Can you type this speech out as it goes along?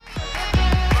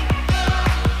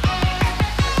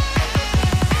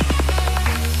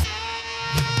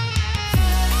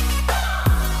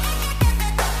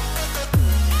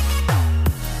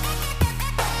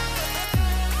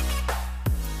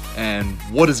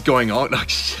what is going on? Oh,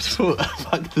 shit.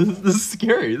 Fuck, this is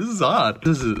scary. This is hard.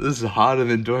 This is harder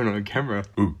than doing it on camera.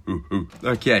 Ooh.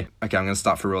 Okay, I'm gonna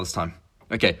start for real this time.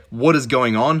 Okay, what is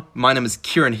going on? My name is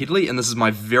Kieran Headley, and this is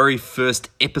my very first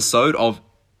episode of...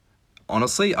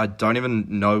 Honestly, I don't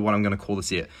even know what I'm going to call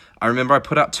this yet. I remember I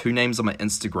put out 2 names on my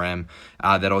Instagram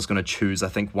that I was going to choose. I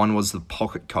think one was the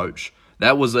Pocket Coach.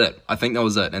 That was it. I think that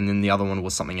was it. And then the other one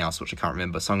was something else, which I can't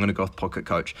remember. So I'm going to go with Pocket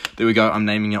Coach. There we go. I'm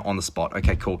naming it on the spot.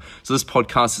 Okay, cool. So this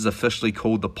podcast is officially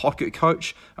called the Pocket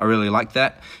Coach. I really like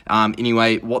that.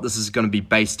 Anyway, what this is going to be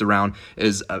based around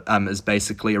is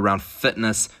basically around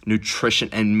fitness, nutrition,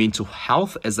 and mental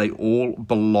health, as they all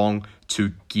belong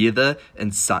together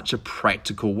in such a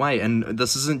practical way. And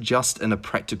this isn't just in a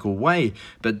practical way,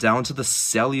 but down to the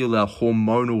cellular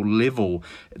hormonal level.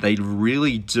 They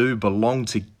really do belong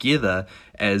together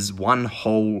as one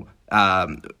whole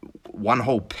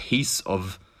piece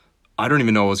of... I don't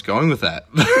even know where I was going with that.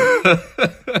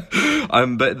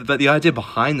 But the idea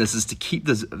behind this is to keep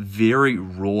this very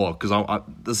raw, because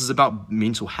this is about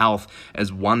mental health as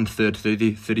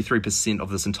 33% of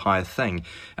this entire thing.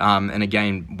 And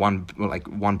again,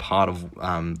 one part of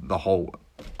the whole...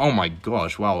 Oh my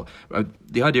gosh, wow.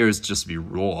 The idea is just to be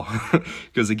raw,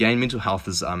 because again, mental health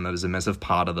is a massive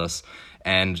part of this,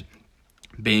 and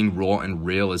being raw and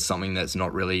real is something that's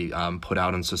not really put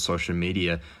out into social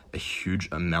media a huge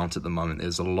amount at the moment.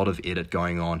 There's a lot of edit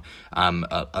going on,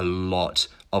 a lot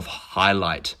of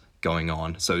highlight going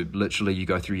on. So literally you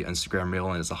go through your Instagram reel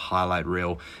and it's a highlight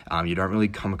reel. You don't really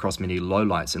come across many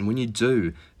lowlights, and when you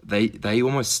do, they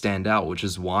almost stand out, which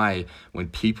is why when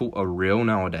people are real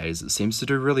nowadays, it seems to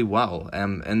do really well.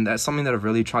 And that's something that I've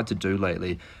really tried to do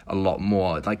lately a lot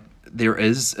more. Like, there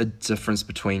is a difference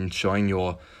between showing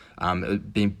your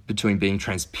between being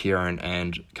transparent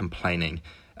and complaining.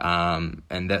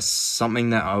 And that's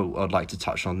something that I'd like to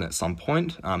touch on at some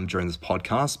point during this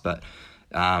podcast. But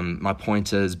my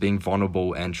point is, being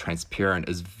vulnerable and transparent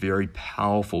is very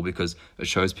powerful, because it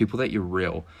shows people that you're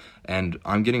real. And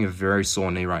I'm getting a very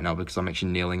sore knee right now because I'm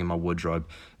actually kneeling in my wardrobe,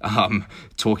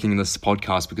 talking in this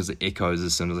podcast, because it echoes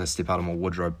as soon as I step out of my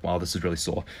wardrobe. Wow, this is really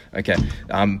sore. Okay,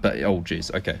 but oh geez,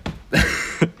 okay.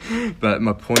 But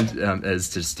my point is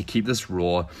just to keep this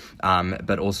raw,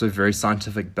 but also very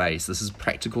scientific based. This is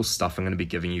practical stuff I'm going to be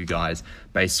giving you guys,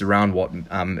 based around what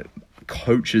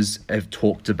coaches have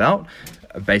talked about,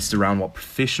 based around what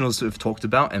professionals have talked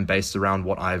about, and based around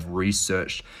what I've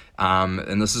researched.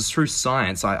 And this is through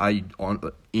science.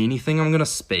 Anything I'm going to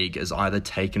speak is either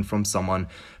taken from someone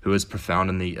who is profound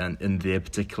in their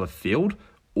particular field,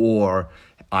 or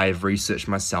I've researched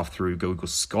myself through Google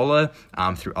Scholar,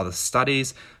 through other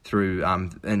studies,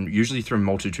 and usually through a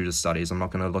multitude of studies. I'm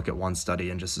not going to look at one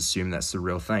study and just assume that's the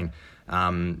real thing.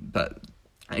 But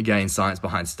again, science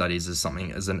behind studies is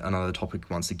another topic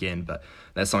once again, but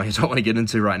that's something I don't want to get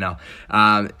into right now.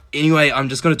 Anyway, I'm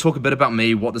just going to talk a bit about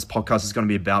me, what this podcast is going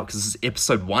to be about, because this is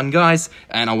episode 1, guys,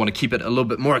 and I want to keep it a little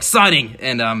bit more exciting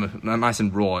and nice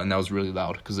and raw, and that was really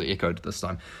loud because it echoed this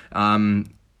time.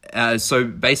 So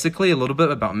basically, a little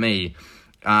bit about me.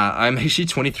 I'm actually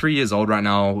 23 years old right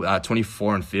now,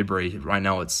 24 in February. Right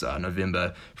now it's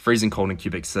November, freezing cold in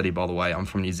Quebec City, by the way. I'm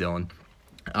from New Zealand.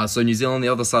 So New Zealand, the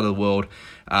other side of the world,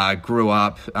 grew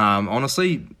up,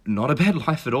 honestly, not a bad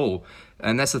life at all.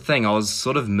 And that's the thing, I was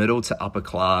sort of middle to upper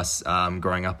class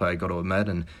growing up, I got to admit,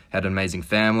 and had an amazing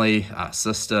family,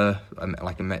 sister,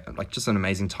 just an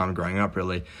amazing time growing up,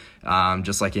 really.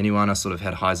 Just like anyone, I sort of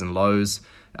had highs and lows.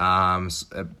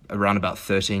 Around about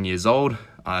 13 years old,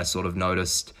 I sort of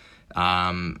noticed,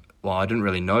 I didn't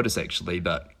really notice actually,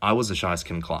 but I was the shyest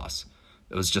kid in class.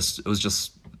 It was just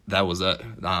that was it.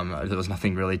 There was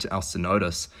nothing really else to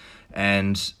notice.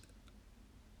 And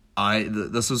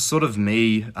this was sort of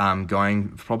me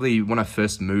going, probably when I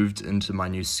first moved into my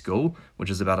new school, which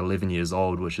is about 11 years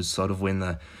old, which is sort of when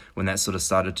that sort of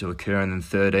started to occur. And then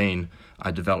 13,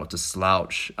 I developed a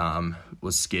slouch,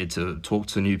 was scared to talk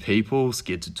to new people,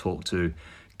 scared to talk to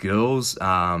girls.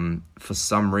 For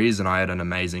some reason, I had an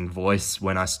amazing voice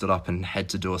when I stood up and had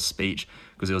to do a speech,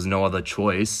 because there was no other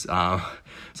choice.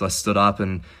 So I stood up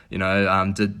and,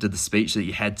 did the speech that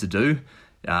you had to do,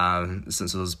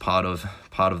 since it was part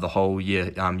of the whole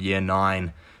year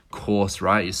 9 course,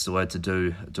 right? You still had to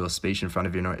do a speech in front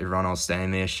of everyone. I was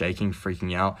standing there shaking,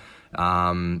 freaking out.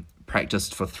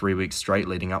 Practiced for 3 weeks straight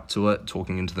leading up to it,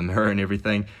 talking into the mirror and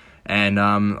everything. And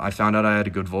I found out I had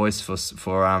a good voice for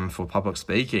public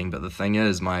speaking. But the thing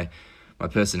is, my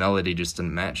personality just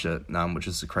didn't match it, which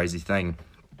is a crazy thing.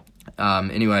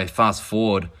 Anyway, fast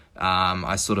forward,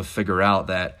 I sort of figure out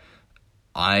that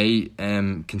I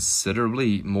am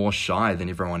considerably more shy than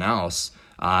everyone else.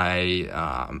 I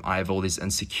have all these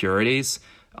insecurities.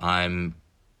 I'm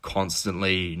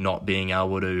constantly not being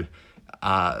able to.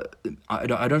 I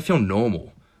don't feel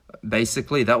normal.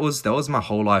 Basically, that was my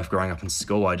whole life growing up in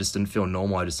school. I just didn't feel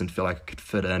normal. I just didn't feel like I could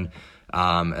fit in.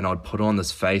 And I'd put on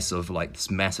this face of like this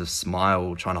massive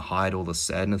smile, trying to hide all the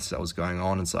sadness that was going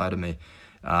on inside of me,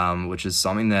 which is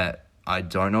something that I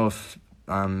don't know if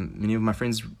many of my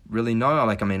friends really know.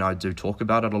 Like, I mean, I do talk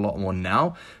about it a lot more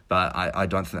now, but I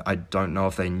don't know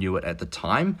if they knew it at the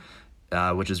time,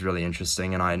 which is really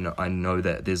interesting. And I know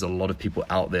that there's a lot of people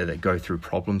out there that go through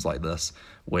problems like this,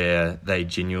 where they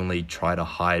genuinely try to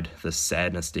hide the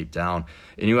sadness deep down.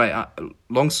 Anyway,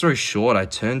 long story short, I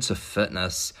turned to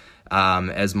fitness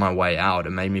as my way out. It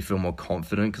made me feel more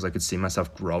confident because I could see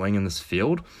myself growing in this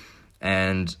field.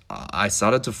 And I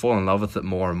started to fall in love with it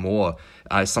more and more.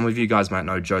 Some of you guys might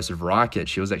know Joseph Rakic.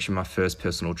 She was actually my first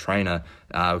personal trainer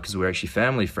because we're actually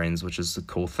family friends, which is a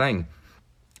cool thing.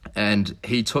 And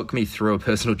he took me through a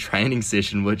personal training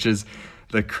session, which is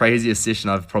the craziest session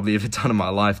I've probably ever done in my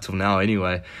life till now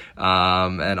anyway.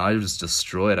 And I was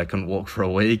destroyed. I couldn't walk for a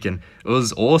week, and it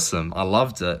was awesome. I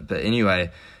loved it. But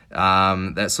anyway,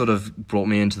 that sort of brought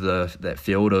me into that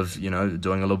field of,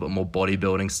 doing a little bit more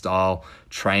bodybuilding style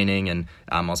training. And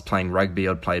I was playing rugby.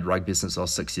 I'd played rugby since I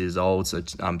was 6 years old. So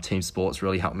team sports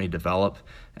really helped me develop.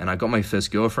 And I got my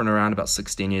first girlfriend around about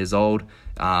 16 years old,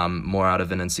 more out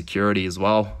of an insecurity as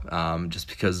well, just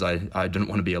because I didn't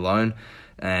want to be alone.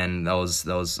 And that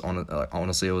was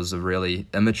honestly, it was a really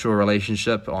immature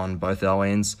relationship on both our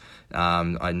ends.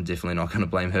 I'm definitely not going to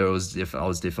blame her. I was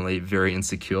definitely very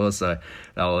insecure, so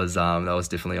that was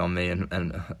definitely on me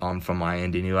and on from my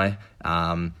end anyway.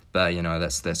 But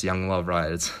that's young love,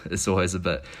 right? It's always a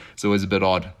bit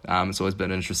odd. It's always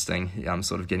been interesting.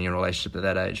 Sort of getting a relationship at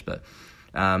that age, but.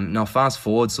 Now fast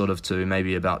forward sort of to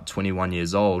maybe about 21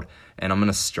 years old, and I'm in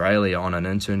Australia on an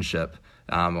internship.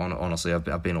 Honestly,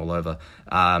 I've been all over.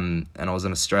 And I was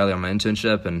in Australia on my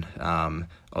internship, and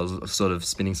I was sort of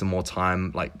spending some more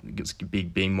time, like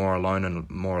being more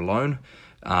alone.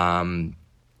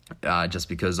 Just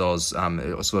because I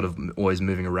was sort of always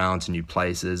moving around to new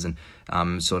places and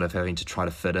sort of having to try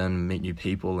to fit in, meet new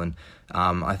people. And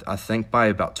I think by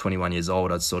about 21 years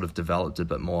old, I'd sort of developed a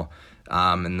bit more.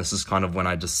 And this is kind of when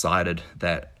I decided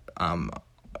that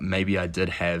maybe I did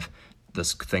have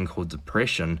this thing called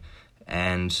depression.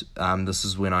 And this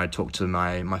is when I talked to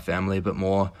my family a bit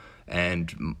more,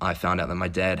 and I found out that my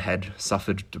dad had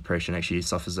suffered depression. Actually, he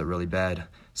suffers it really bad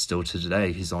still to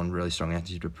today. He's on really strong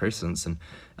antidepressants,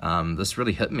 and this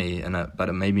really hit me, but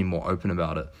it made me more open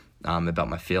about it, about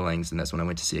my feelings. And that's when I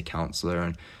went to see a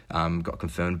counselor and got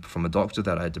confirmed from a doctor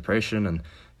that I had depression and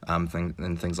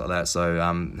things like that.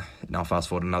 So now fast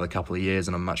forward another couple of years,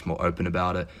 and I'm much more open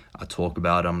about it. I talk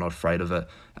about it. I'm not afraid of it,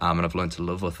 and I've learned to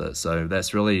live with it. So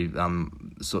that's really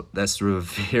that's through a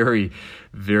very,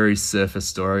 very surface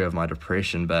story of my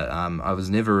depression. But I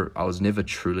was never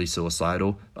truly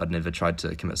suicidal. I'd never tried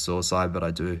to commit suicide, but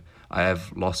I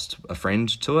have lost a friend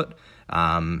to it.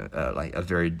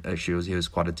 He was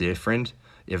quite a dear friend.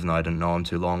 Even though I didn't know him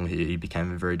too long, he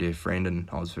became a very dear friend, and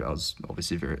I was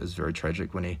obviously it was very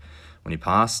tragic when he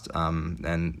passed.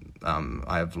 And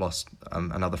I have lost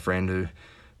another friend who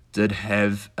did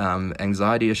have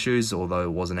anxiety issues, although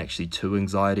it wasn't actually to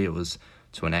anxiety, it was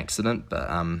to an accident. But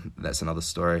that's another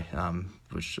story,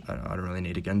 which I don't really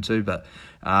need to get into. But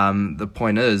the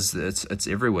point is, it's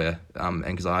everywhere.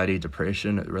 Anxiety,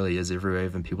 depression, it really is everywhere.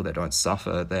 Even people that don't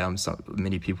suffer,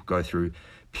 many people go through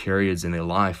periods in their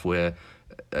life where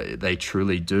they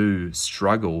truly do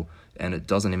struggle, and it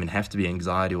doesn't even have to be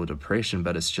anxiety or depression,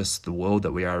 but it's just the world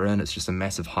that we are in. It's just a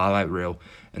massive highlight reel,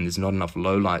 and there's not enough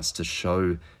lowlights to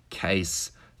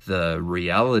showcase the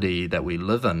reality that we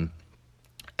live in.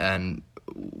 And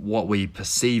what we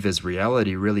perceive as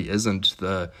reality really isn't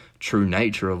the true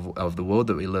nature of the world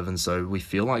that we live in. So we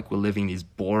feel like we're living these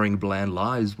boring, bland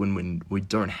lives when we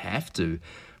don't have to.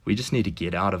 We just need to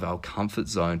get out of our comfort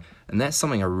zone. And that's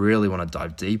something I really want to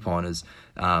dive deep on,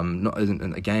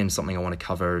 and again, something I want to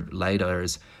cover later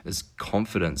is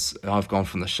confidence. I've gone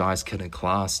from the shyest kid in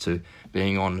class to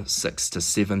being on 6 to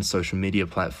 7 social media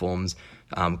platforms,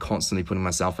 constantly putting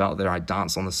myself out there. I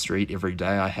dance on the street every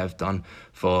day. I have done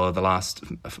for the last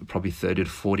probably 30 to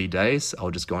 40 days. I'll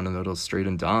just go in the middle of the street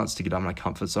and dance to get out of my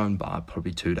comfort zone, but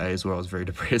probably 2 days where I was very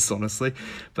depressed, honestly.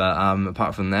 But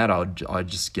apart from that, I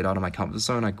just get out of my comfort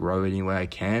zone. I grow any way I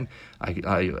can. I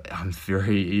can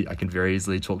very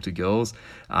easily talk to girls,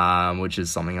 which is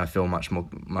something I feel much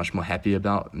more happy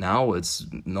about now. It's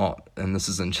not, and this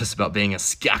isn't just about being a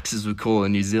skux, as we call it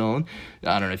in New Zealand.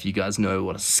 I don't know if you guys know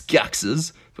what a skux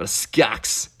is, but a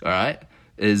skux, all right,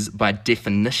 is, by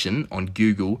definition on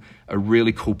Google, a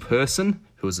really cool person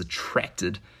who is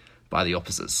attracted by the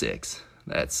opposite sex.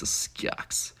 That's a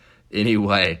skux.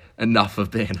 Anyway, enough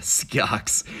of being a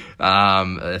skux.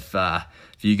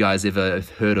 If you guys ever have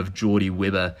heard of Geordie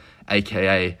Weber,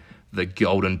 aka the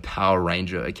Golden Power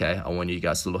Ranger, okay, I want you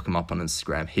guys to look him up on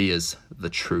Instagram. He is the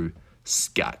true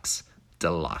skux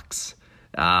deluxe.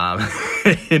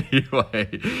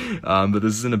 Anyway, but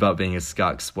this isn't about being a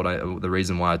skux. The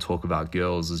reason why I talk about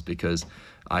girls is because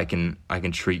I can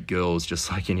treat girls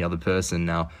just like any other person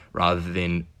now, rather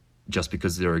than just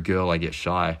because they're a girl I get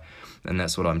shy, and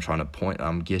that's what I'm trying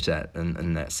to get at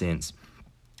in that sense.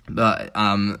 But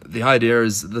the idea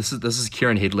is this is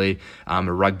Kieran Headley, a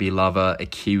rugby lover, a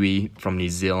Kiwi from New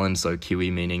Zealand. So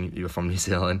Kiwi meaning you're from New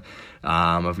Zealand.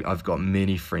 I've got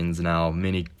many friends now,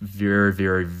 many very,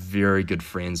 very, very good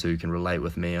friends who can relate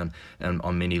with me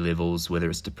on many levels, whether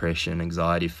it's depression,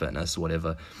 anxiety, fitness,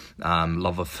 whatever.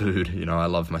 Love of food, I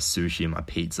love my sushi and my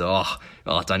pizza.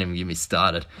 Oh, don't even get me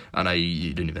started. I know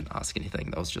you didn't even ask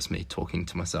anything. That was just me talking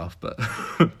to myself. But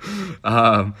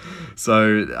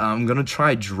so I'm gonna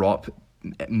try drop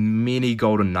many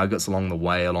golden nuggets along the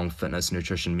way, along fitness,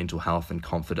 nutrition, mental health, and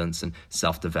confidence and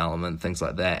self-development, things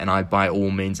like that. And I, by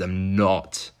all means, am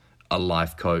not a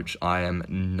life coach. I am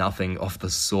nothing of the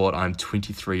sort. I'm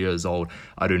 23 years old.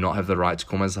 I do not have the right to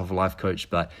call myself a life coach,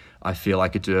 but I feel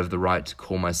like I do have the right to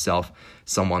call myself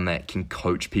someone that can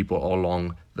coach people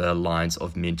along the lines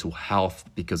of mental health,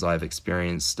 because I've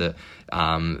experienced it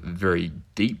very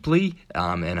deeply,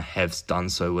 and I have done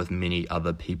so with many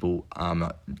other people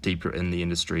deeper in the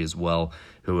industry as well,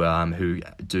 who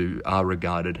are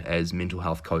regarded as mental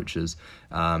health coaches,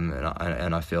 and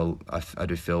I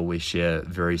do feel we share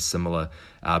very similar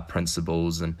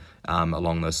principles and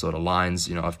along those sort of lines.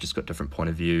 I've just got different point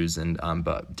of views, and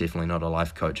but definitely not a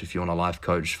life coach. If you want a life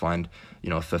coach, find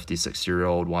a 50,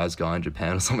 60-year-old wise guy in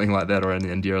Japan or something like that, or in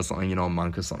India or something, a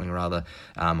monk or something rather.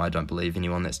 I don't believe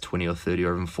anyone that's 20 or 30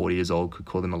 or even 40 years old could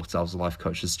call themselves a life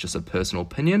coach. It's just a personal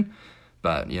opinion,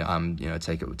 but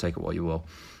take it what you will.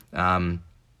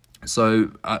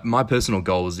 So my personal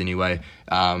goals anyway,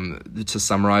 to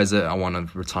summarize it, I want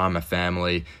to retire my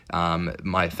family down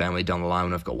the line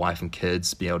when I've got wife and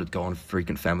kids, be able to go on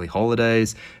frequent family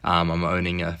holidays. I'm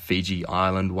owning a Fiji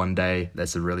island one day.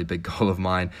 That's a really big goal of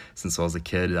mine since I was a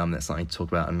kid. That's something to talk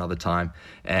about another time.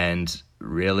 And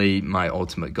really my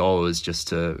ultimate goal is just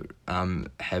to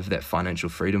have that financial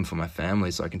freedom for my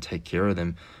family so I can take care of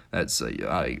them. That's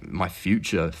my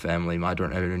future family. I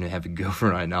don't even have a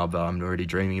girlfriend right now, but I'm already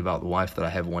dreaming about the wife that I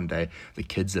have one day, the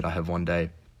kids that I have one day.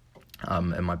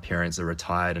 And my parents are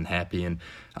retired and happy, and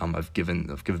I've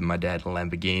given my dad a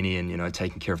Lamborghini, and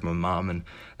taking care of my mum, and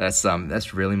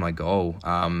that's really my goal.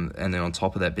 And then on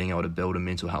top of that, being able to build a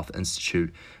mental health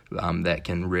institute that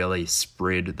can really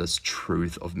spread this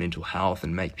truth of mental health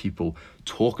and make people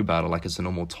talk about it like it's a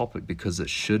normal topic, because it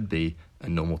should be a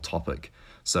normal topic.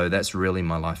 So that's really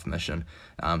my life mission,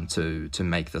 to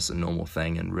make this a normal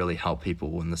thing and really help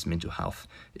people in this mental health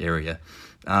area.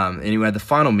 Anyway, the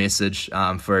final message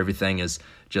for everything is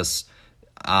just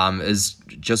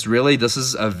really, this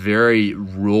is a very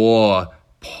raw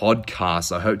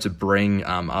podcast. I hope to bring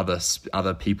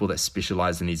other people that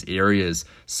specialize in these areas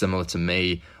similar to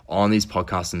me on these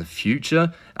podcasts in the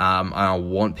future. I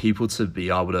want people to be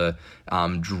able to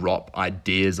drop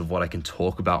ideas of what I can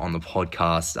talk about on the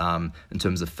podcast in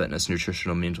terms of fitness,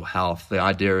 nutrition, or mental health. The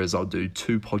idea is I'll do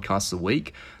 2 podcasts a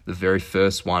week. The very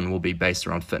first one will be based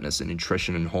around fitness and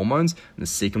nutrition and hormones, and the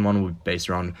second one will be based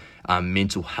around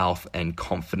mental health and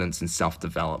confidence and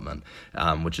self-development,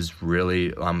 which is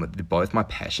really both my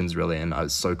passions, really, and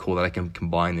it's so cool that I can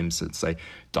combine them, so say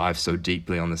dive so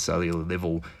deeply on the cellular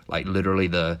level, like literally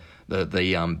the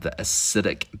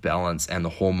acidic balance and the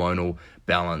hormonal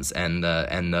balance and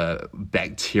the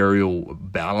bacterial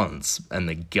balance and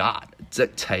the gut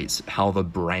dictates how the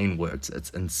brain works. It's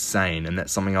insane, and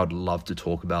that's something I'd love to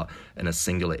talk about in a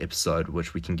singular episode,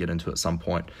 which we can get into at some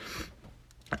point.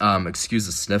 Excuse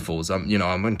the sniffles. I'm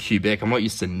in Quebec. I'm not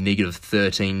used to negative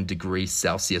 13 degrees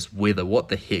Celsius weather. What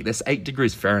the heck? That's 8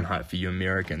 degrees Fahrenheit for you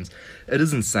Americans. It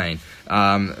is insane.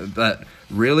 But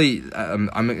really,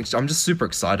 I'm just super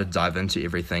excited to dive into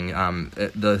everything.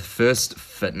 The first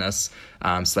fitness /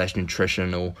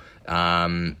 nutritional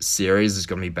series is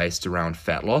going to be based around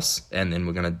fat loss, and then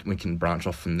we can branch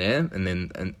off from there. And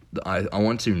then I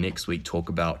want to next week talk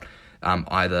about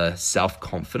either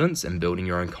self-confidence and building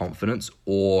your own confidence,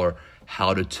 or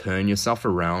how to turn yourself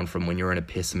around from when you're in a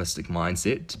pessimistic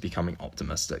mindset to becoming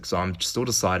optimistic. So I'm still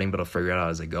deciding, but I'll figure it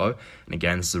out as I go. And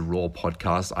again, this is a raw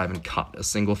podcast. I haven't cut a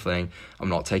single thing. I'm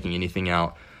not taking anything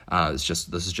out. This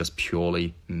is just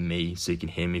purely me, so you can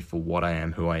hear me for what I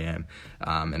am, who I am.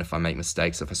 And if I make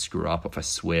mistakes, if I screw up, if I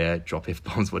swear, drop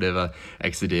F-bombs, whatever,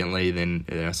 accidentally,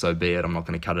 then so be it. I'm not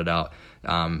going to cut it out.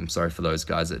 Sorry for those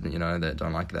guys that that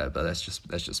don't like that, but that's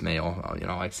just me.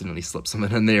 I'll accidentally slip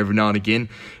something in there every now and again.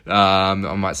 I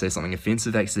might say something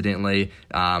offensive accidentally.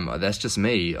 That's just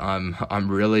me.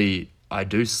 I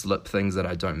do slip things that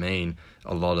I don't mean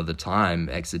a lot of the time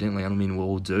accidentally. I don't mean we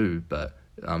all do, but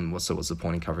what's the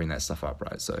point in covering that stuff up,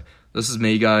 right? So this is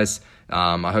me, guys.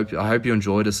 I hope you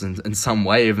enjoyed this in some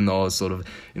way, even though I was sort of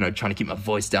trying to keep my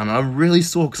voice down, and I'm really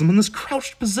sore because I'm in this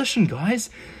crouched position, guys.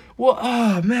 Well,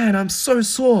 oh man, I'm so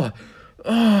sore.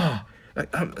 Oh,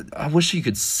 I wish you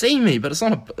could see me, but it's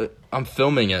not. I'm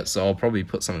filming it, so I'll probably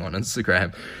put something on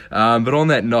Instagram. But on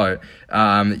that note,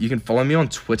 you can follow me on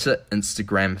Twitter,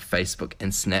 Instagram, Facebook,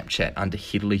 and Snapchat under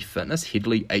Hedley Fitness.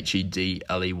 Hedley,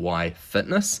 Hedley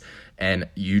Fitness. And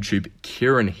YouTube,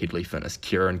 Kieran Hedley Fitness.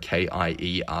 Kieran,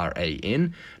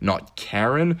 Kieran, not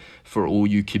Karen, for all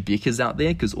you Quebecers out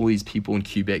there, because all these people in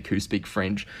Quebec who speak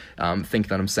French think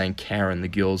that I'm saying Karen, the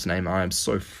girl's name. I am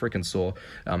so freaking sore.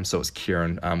 So it's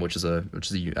Kieran, which is a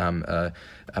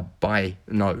bi.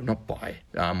 No, not bi.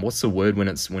 What's the word when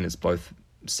it's both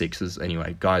sexes?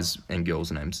 Anyway, guys and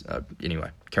girls' names. Anyway,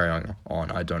 carry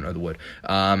on. I don't know the word.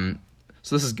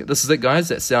 So this is it, guys.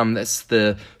 That's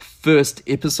the first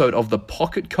episode of the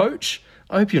Pocket Coach.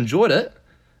 I hope you enjoyed it,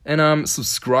 and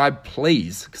subscribe,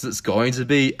 please, because it's going to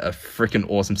be a freaking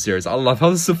awesome series. I love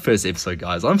how this is the first episode,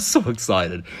 guys. I'm so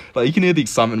excited. Like, you can hear the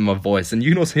excitement in my voice, and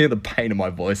you can also hear the pain in my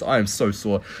voice. I am so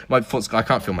sore. My foot's. I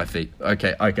can't feel my feet.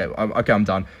 Okay, I'm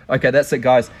done. Okay, that's it,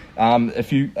 guys.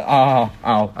 If you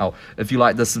if you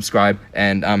like this, subscribe,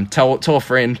 and tell a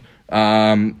friend.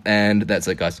 And that's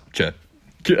it, guys. Cheers.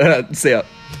 See ya.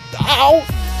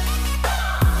 Ow!